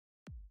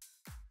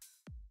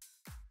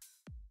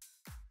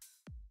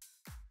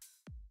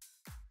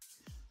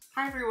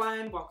Hi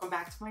everyone, welcome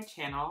back to my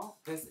channel.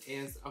 This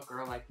is A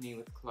Girl Like Me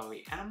with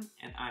Chloe M,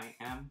 and I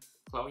am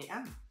Chloe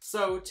M.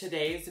 So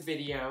today's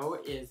video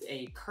is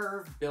a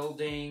curve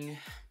building,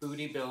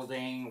 booty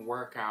building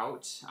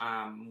workout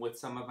with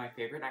some of my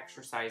favorite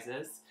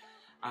exercises.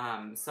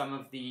 Some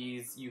of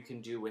these you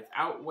can do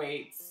without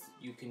weights,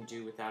 you can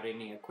do without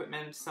any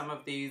equipment. Some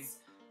of these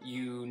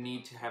you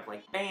need to have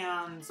like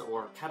bands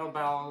or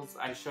kettlebells.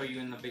 I show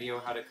you in the video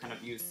how to kind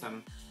of use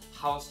some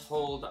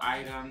household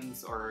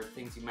items or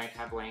things you might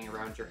have laying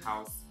around your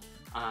house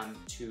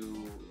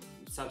to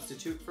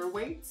substitute for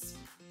weights.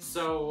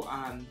 So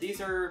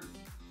these are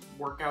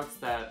workouts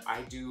that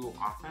I do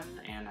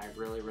often and I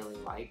really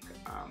like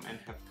and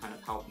have kind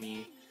of helped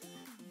me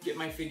get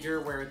my figure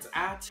where it's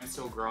at. I'm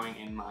still growing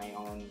in my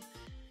own,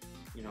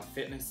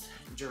 fitness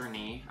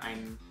journey.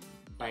 I'm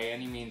by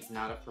any means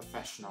not a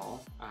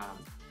professional,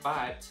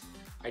 but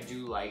I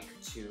do like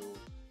to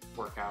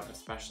work out,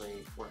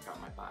 especially work out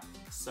my butt.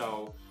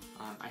 So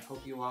I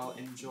hope you all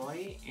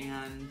enjoy,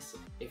 and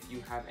if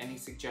you have any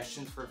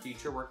suggestions for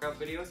future workout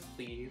videos,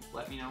 please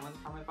let me know in the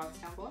comment box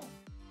down below.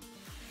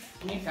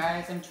 Hey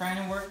guys, I'm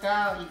trying to work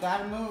out. You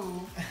gotta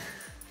move.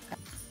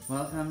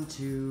 Welcome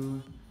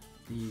to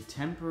the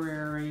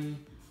temporary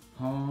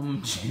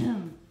home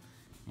gym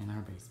in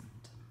our basement.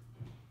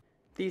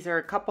 These are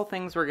a couple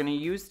things we're going to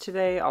use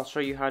today. I'll show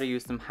you how to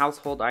use some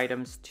household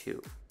items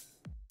too.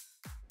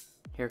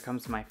 Here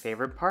comes my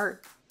favorite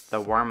part, the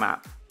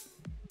warm-up.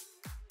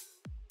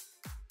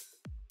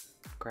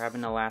 Grab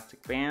an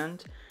elastic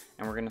band,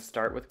 and we're going to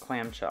start with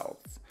clamshells.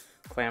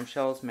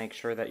 Clamshells make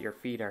sure that your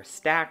feet are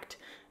stacked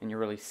and you're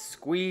really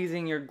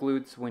squeezing your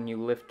glutes when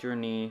you lift your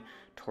knee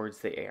towards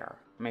the air.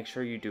 Make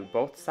sure you do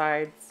both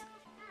sides.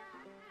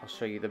 I'll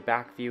show you the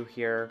back view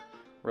here.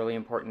 Really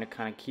important to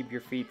kind of keep your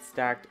feet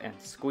stacked and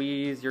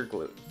squeeze your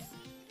glutes.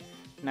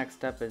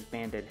 Next up is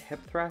banded hip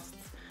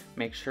thrusts.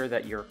 Make sure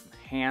that your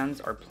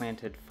hands are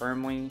planted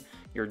firmly.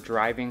 You're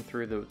driving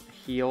through the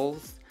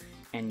heels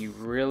and you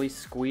really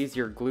squeeze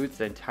your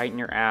glutes and tighten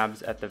your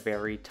abs at the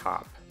very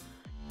top.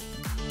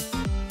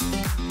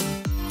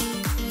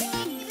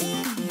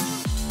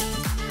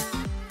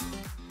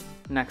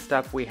 Next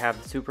up we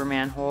have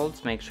Superman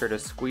holds. Make sure to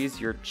squeeze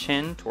your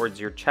chin towards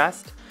your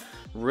chest.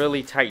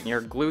 Really tighten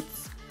your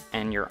glutes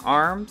and your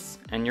arms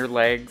and your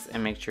legs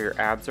and make sure your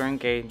abs are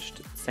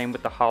engaged. Same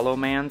with the hollow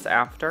mans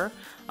after.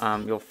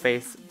 You'll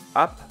face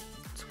up,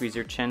 squeeze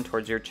your chin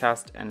towards your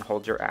chest and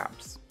hold your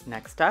abs.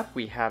 Next up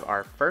we have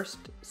our first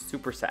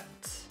superset.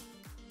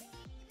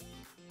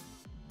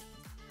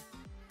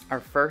 Our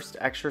first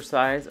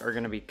exercise are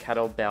going to be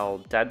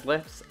kettlebell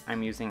deadlifts.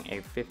 I'm using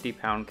a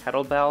 50-pound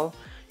kettlebell.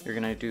 You're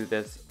going to do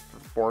this for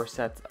 4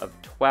 sets of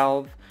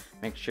 12.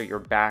 Make sure your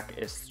back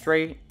is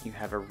straight, you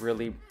have a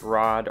really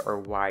broad or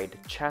wide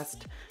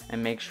chest,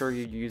 and make sure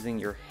you're using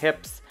your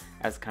hips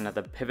as kind of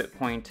the pivot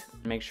point.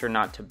 Make sure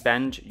not to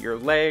bend your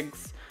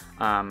legs.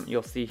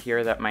 You'll see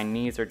here that my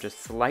knees are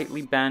just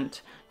slightly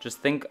bent. Just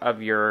think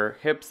of your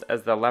hips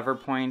as the lever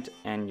point,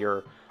 and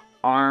your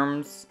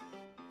arms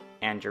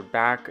and your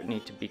back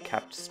need to be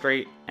kept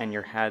straight and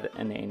your head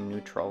in a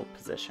neutral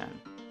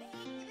position.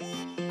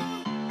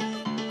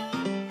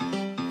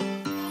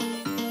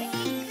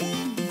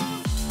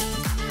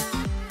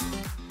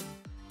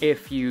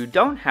 If you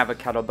don't have a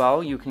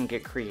kettlebell, you can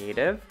get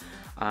creative.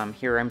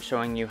 Here I'm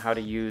showing you how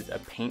to use a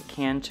paint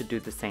can to do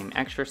the same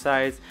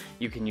exercise.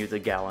 You can use a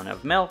gallon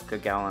of milk, a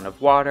gallon of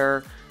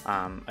water,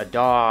 a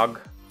dog,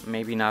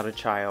 maybe not a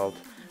child,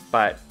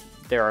 but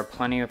there are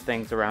plenty of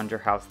things around your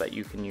house that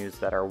you can use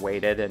that are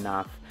weighted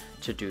enough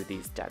to do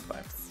these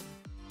deadlifts.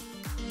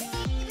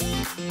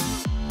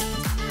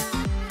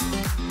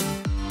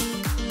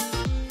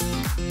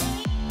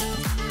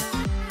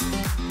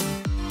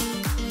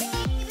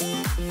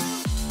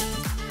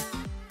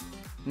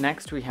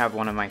 Next we have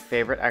one of my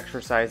favorite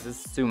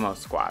exercises, Sumo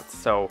Squats.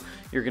 So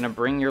you're going to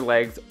bring your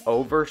legs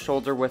over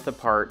shoulder width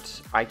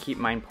apart. I keep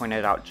mine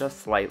pointed out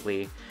just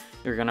slightly.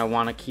 You're going to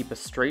want to keep a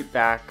straight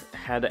back,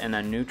 head in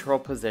a neutral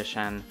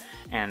position,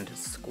 and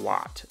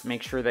squat.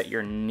 Make sure that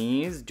your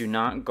knees do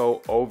not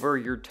go over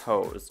your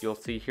toes. You'll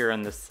see here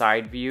in the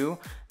side view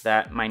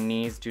that my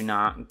knees do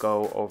not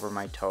go over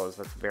my toes.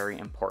 That's very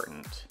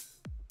important.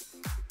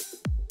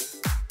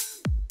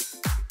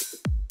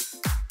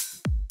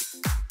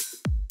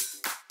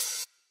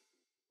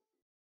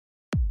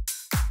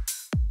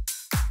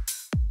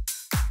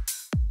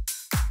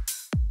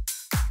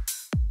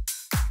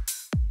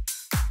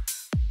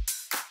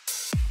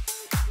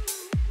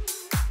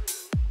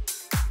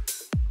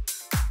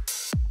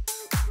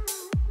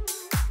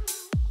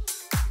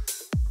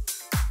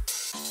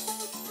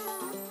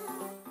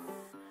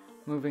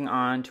 Moving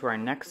on to our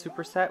next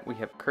superset, we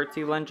have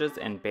Curtsey Lunges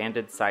and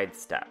banded side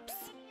steps.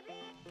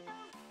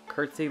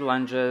 Curtsey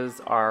Lunges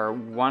are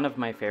one of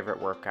my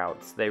favorite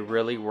workouts. They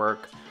really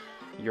work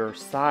your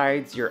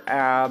sides, your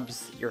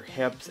abs, your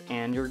hips,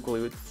 and your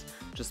glutes.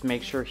 Just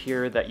make sure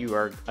here that you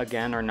are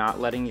not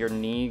letting your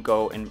knee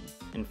go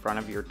in front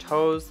of your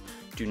toes.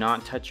 Do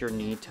not touch your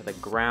knee to the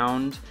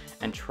ground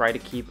and try to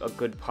keep a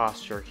good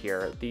posture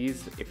here.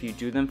 These, if you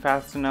do them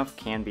fast enough,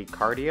 can be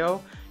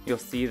cardio. You'll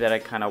see that I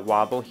kind of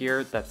wobble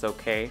here. That's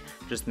okay.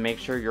 Just make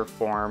sure your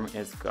form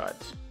is good.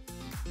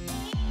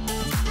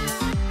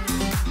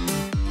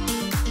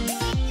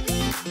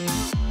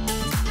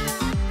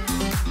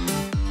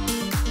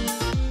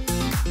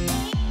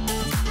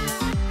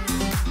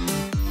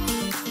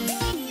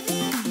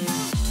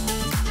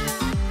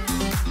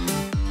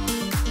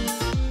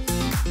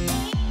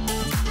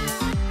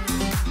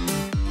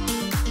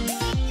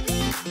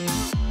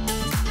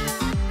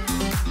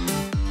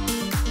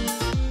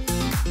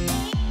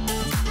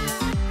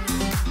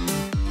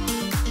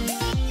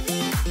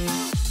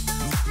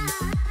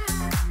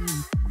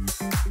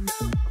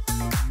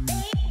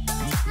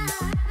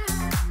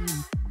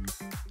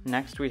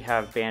 Next we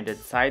have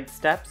banded side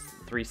steps,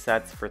 3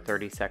 sets for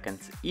 30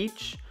 seconds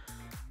each.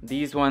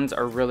 These ones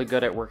are really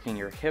good at working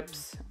your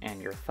hips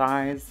and your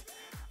thighs.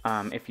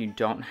 If you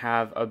don't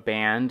have a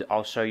band,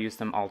 I'll show you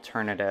some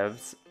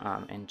alternatives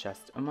in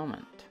just a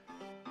moment.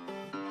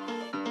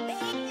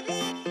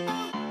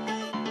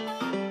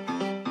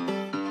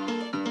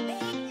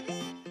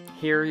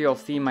 Here you'll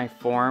see my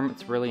form.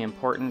 It's really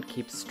important.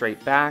 Keep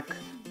straight back,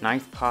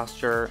 nice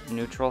posture,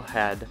 neutral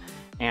head,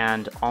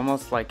 and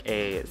almost like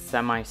a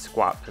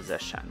semi-squat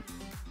position.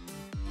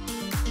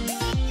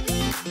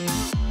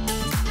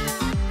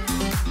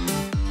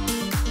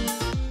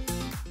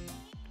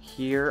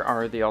 Here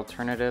are the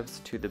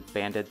alternatives to the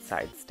banded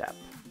side step.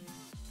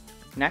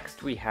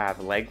 Next we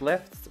have leg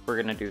lifts. We're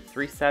gonna do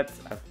 3 sets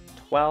of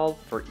 12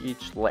 for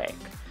each leg.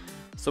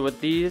 So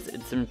with these,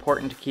 it's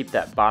important to keep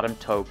that bottom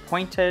toe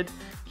pointed,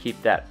 keep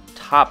that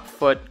top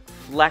foot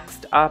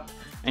flexed up,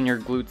 and your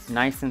glutes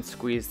nice and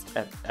squeezed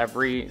at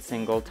every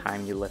single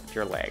time you lift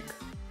your leg.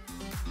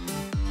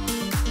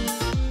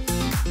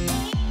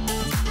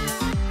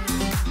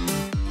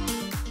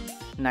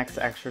 Next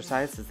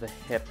exercise is the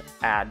hip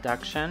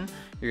adduction.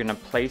 You're gonna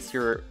place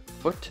your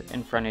foot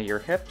in front of your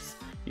hips.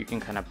 You can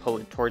kind of pull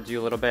it towards you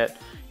a little bit.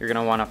 You're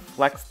gonna wanna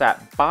flex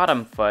that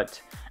bottom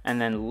foot and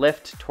then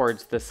lift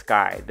towards the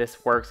sky.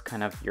 This works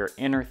kind of your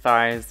inner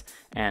thighs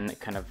and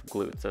kind of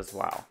glutes as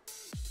well.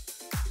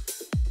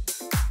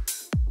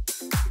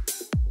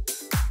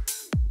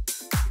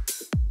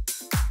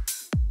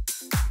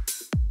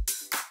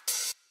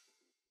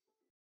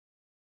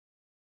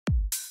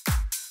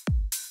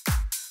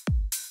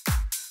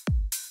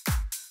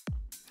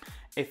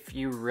 If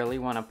you really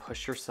want to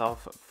push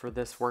yourself for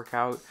this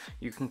workout,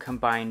 you can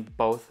combine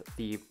both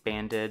the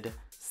banded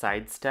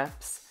side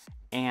steps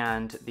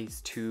and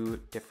these 2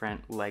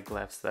 different leg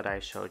lifts that I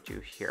showed you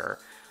here.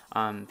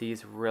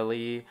 These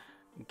really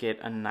get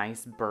a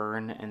nice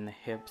burn in the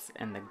hips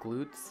and the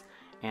glutes,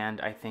 and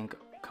I think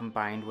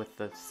combined with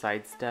the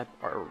side step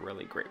are a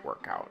really great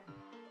workout.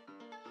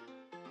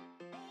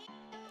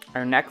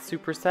 Our next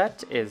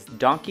superset is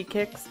donkey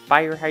kicks,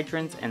 fire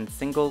hydrants, and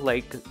single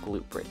leg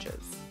glute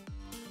bridges.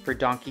 For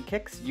donkey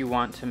kicks, you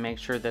want to make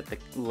sure that the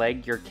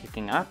leg you're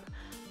kicking up,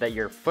 that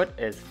your foot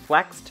is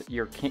flexed,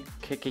 you're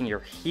kicking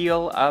your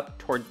heel up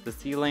towards the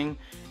ceiling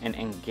and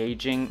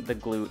engaging the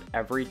glute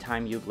every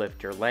time you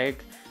lift your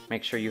leg.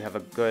 Make sure you have a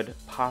good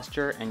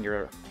posture and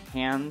your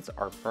hands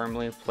are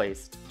firmly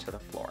placed to the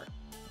floor.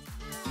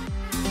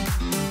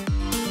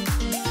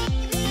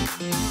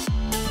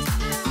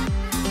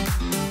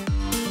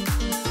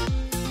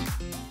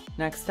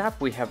 Next up,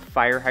 we have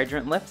fire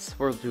hydrant lifts.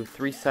 We'll do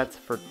 3 sets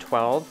for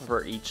 12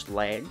 for each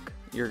leg.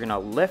 You're gonna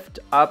lift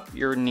up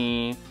your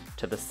knee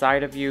to the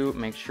side of you.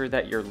 Make sure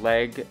that your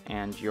leg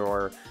and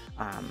your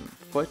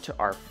foot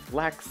are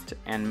flexed,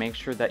 and make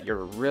sure that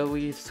you're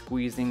really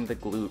squeezing the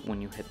glute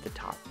when you hit the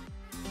top.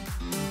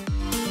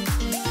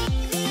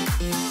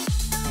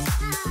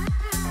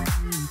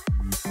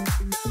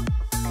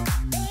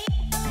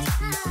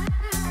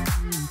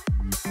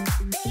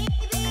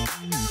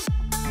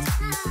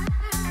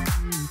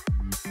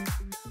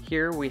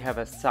 Here we have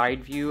a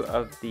side view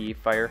of the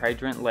fire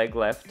hydrant leg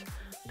lift,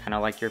 kind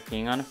of like you're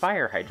peeing on a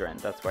fire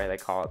hydrant. That's why they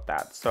call it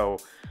that. So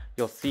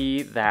you'll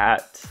see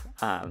that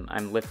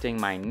I'm lifting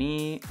my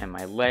knee and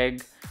my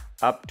leg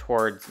up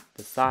towards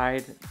the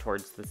side,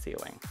 towards the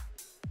ceiling.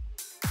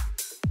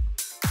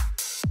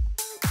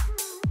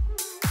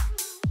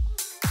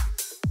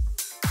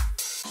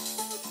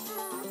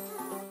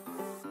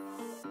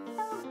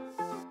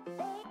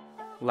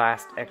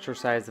 Last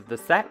exercise of the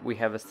set, we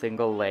have a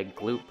single leg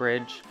glute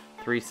bridge.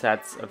 3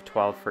 sets of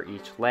 12 for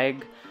each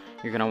leg.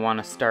 You're gonna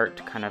wanna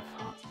start kind of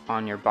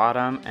on your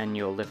bottom and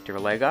you'll lift your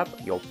leg up.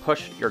 You'll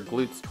push your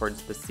glutes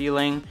towards the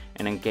ceiling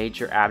and engage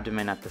your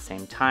abdomen at the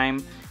same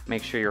time.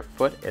 Make sure your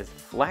foot is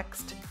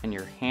flexed and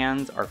your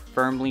hands are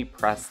firmly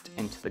pressed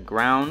into the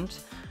ground.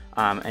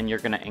 And you're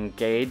gonna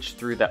engage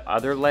through the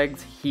other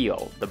leg's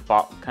heel, the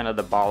ball, kind of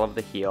the ball of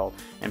the heel,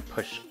 and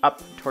push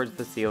up towards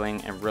the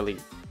ceiling and really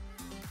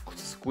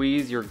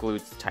squeeze your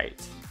glutes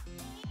tight.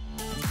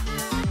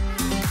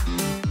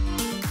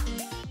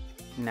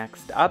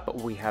 Next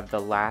up, we have the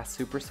last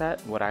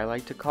superset, what I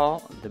like to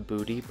call the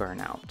booty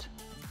burnout.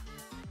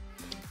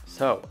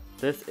 So,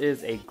 This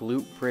is a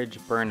glute bridge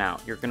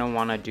burnout. You're gonna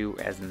wanna do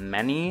as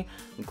many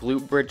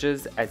glute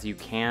bridges as you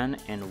can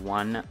in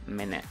 1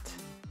 minute.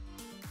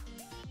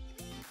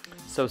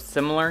 So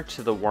similar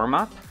to the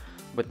warm-up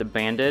with the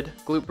banded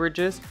glute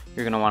bridges,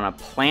 you're gonna wanna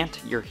plant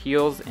your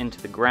heels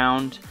into the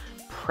ground,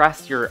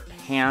 press your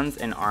hands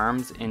and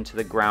arms into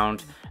the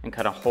ground and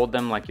kind of hold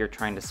them like you're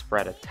trying to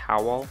spread a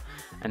towel.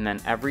 And then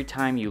every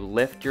time you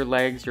lift your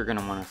legs, you're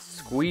gonna wanna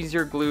squeeze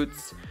your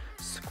glutes,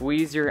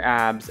 squeeze your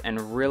abs,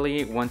 and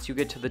really, once you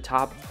get to the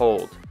top,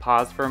 hold.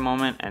 Pause for a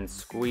moment and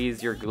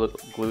squeeze your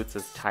glutes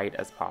as tight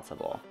as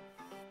possible.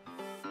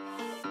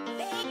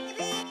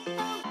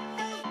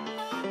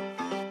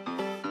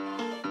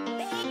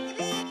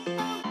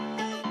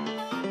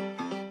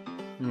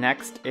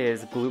 Next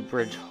is glute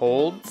bridge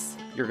holds.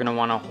 You're gonna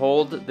wanna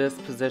hold this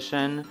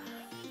position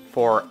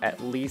for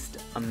at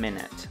least a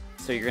minute.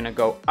 So you're gonna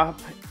go up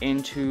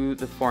into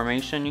the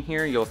formation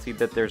here. You'll see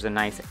that there's a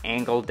nice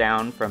angle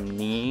down from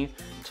knee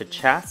to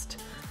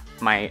chest.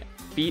 My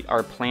feet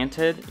are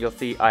planted. You'll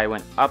see I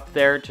went up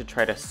there to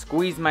try to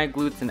squeeze my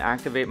glutes and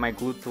activate my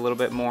glutes a little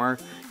bit more.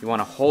 You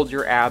wanna hold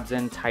your abs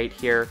in tight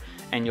here,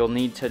 and you'll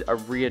need to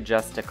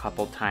readjust a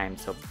couple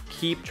times. So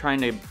keep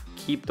trying to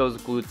keep those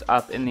glutes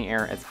up in the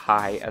air as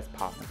high as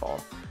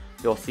possible.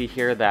 You'll see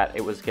here that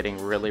it was getting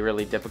really,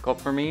 really difficult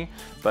for me,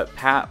 but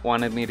Pat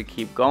wanted me to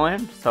keep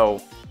going,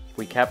 so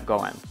we kept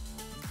going.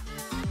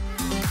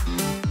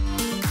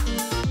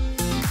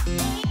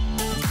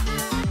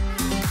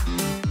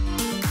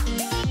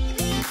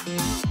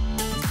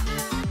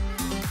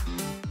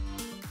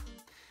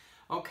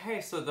 Okay,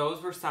 so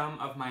those were some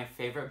of my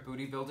favorite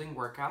booty building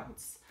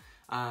workouts.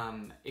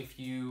 If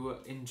you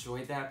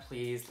enjoyed that,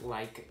 please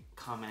like,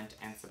 comment,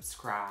 and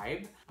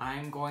subscribe.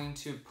 I'm going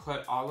to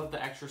put all of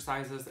the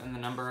exercises and the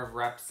number of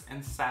reps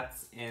and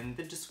sets in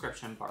the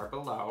description bar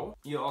below.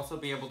 You'll also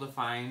be able to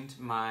find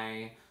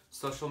my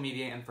social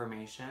media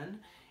information,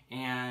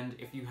 and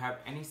if you have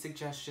any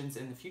suggestions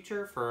in the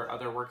future for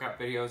other workout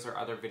videos or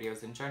other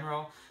videos in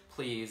general,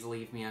 please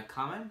leave me a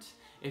comment.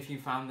 If you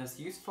found this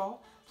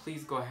useful,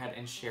 please go ahead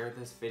and share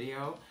this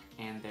video,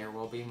 and there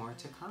will be more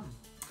to come.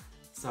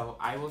 So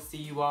I will see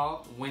you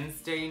all.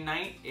 Wednesday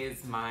night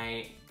is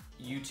my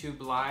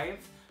YouTube live.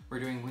 We're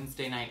doing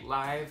Wednesday night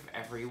live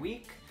every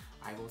week.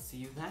 I will see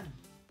you then.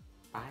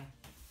 Bye.